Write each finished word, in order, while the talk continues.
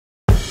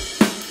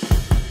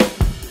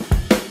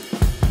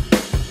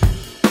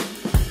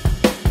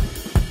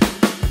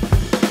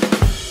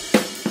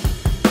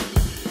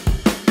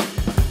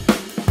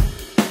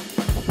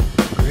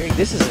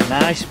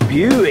nice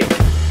Buick.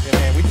 Yeah,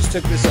 man, we just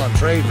took this on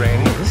trade,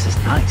 Randy. Oh, this is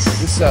nice.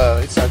 This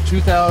it's a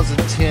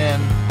 2010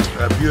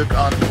 Buick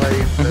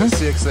Enclave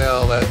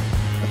CXL. That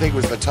I think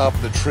was the top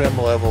of the trim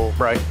level,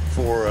 right,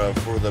 for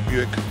the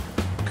Buick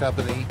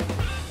company.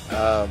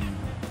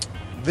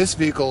 This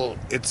vehicle,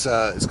 it's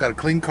got a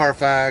clean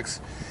Carfax.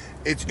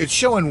 It's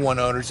showing one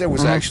owner. It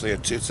was actually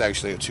it's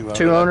actually a two owner.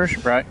 Two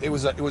owners, right? It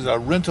was a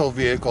rental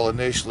vehicle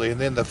initially,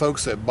 and then the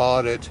folks that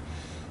bought it,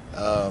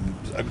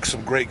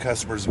 some great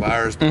customers of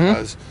ours,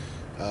 because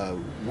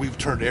we've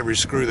turned every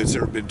screw that's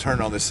ever been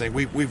turned on this thing.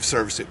 We've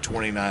serviced it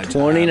 29 times.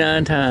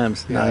 29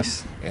 times. Yeah.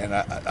 Nice. And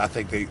I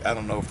think I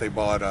don't know if they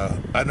bought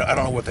I don't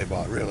know what they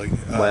bought really.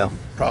 Well,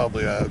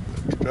 probably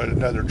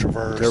another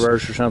Traverse.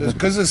 Traverse or something.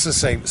 Because it's the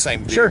same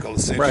vehicle, sure,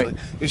 essentially. Right.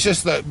 It's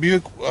just that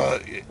Buick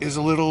is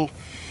a little.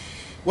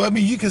 Well, I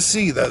mean, you can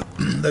see the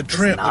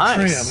trim,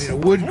 nice.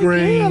 wood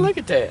grain. Yeah, look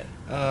at that.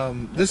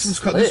 This is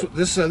called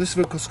this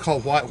vehicle's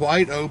called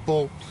white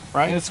opal.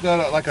 Right. And it's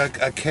got like a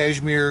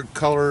cashmere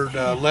colored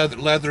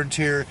leather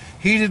interior,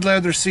 heated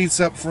leather seats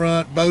up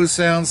front, Bose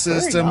sound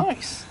system. Very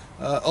nice.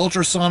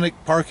 Ultrasonic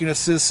parking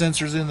assist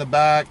sensors in the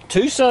back.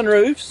 Two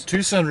sunroofs. Two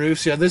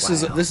sunroofs. Yeah, this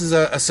is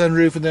a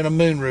sunroof and then a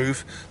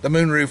moonroof. The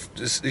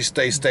moonroof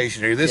stays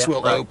stationary. This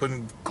will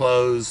open,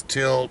 close,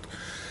 tilt.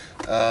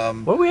 What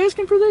are we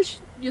asking for this?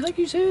 You think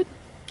you said?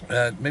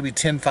 Maybe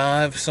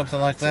 10.5,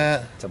 something like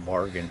that. It's a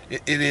bargain.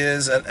 It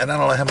is, and I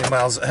don't know how many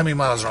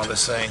miles are on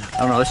this thing. I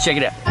don't know. Let's check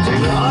it out.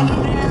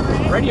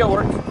 Radio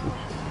work.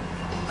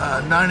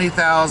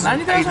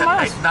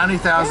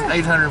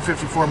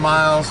 90,854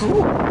 miles.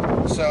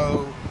 Cool.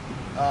 So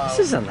this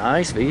is a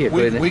nice vehicle,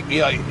 isn't it?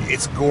 Yeah,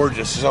 it's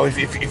gorgeous. So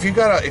if you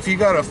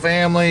got a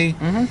family,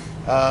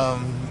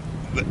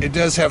 it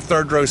does have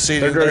third row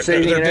seating.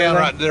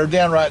 They're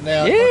down right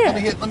now.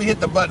 Yeah. Let me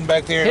hit the button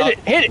back there.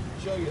 Hit it.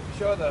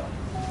 Show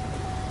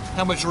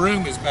how much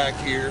room is back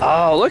here.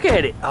 Oh, look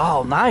at it.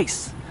 Oh,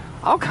 nice.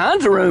 All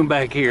kinds of room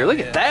back here. Look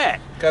at that.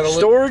 Got a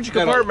storage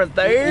compartment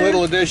there.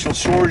 Little additional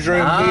storage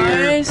room here.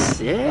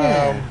 Nice.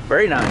 Yeah.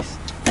 Very nice.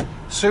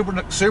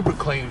 Super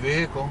clean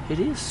vehicle. It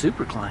is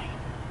super clean.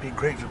 Be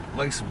great to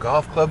lay some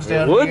golf clubs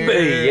down here. It would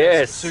be,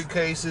 yes.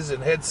 Suitcases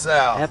and head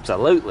south.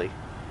 Absolutely.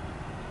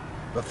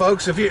 But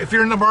folks, if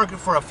you're in the market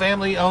for a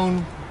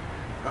family-owned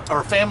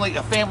or a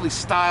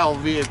family-style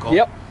vehicle,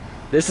 yep,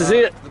 this is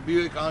it. The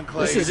Buick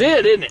Enclave. This is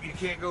it, isn't it? You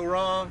can't go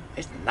wrong.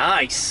 It's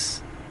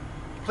nice.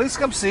 Please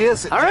come see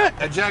us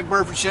at Jack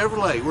Burford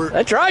Chevrolet.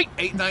 That's right.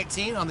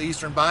 819 on the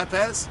Eastern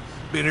Bypass.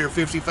 Been here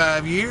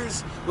 55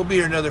 years. We'll be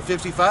here another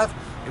 55,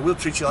 and we'll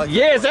treat you like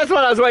yes, that's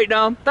what I was waiting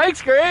on.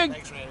 Thanks, Greg.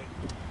 Thanks, Randy.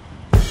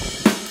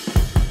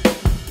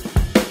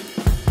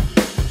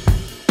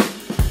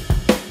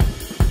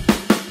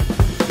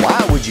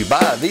 Why would you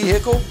buy a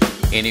vehicle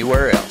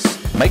anywhere else?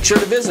 Make sure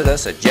to visit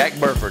us at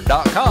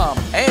jackburford.com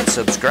and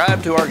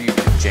subscribe to our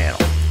YouTube channel.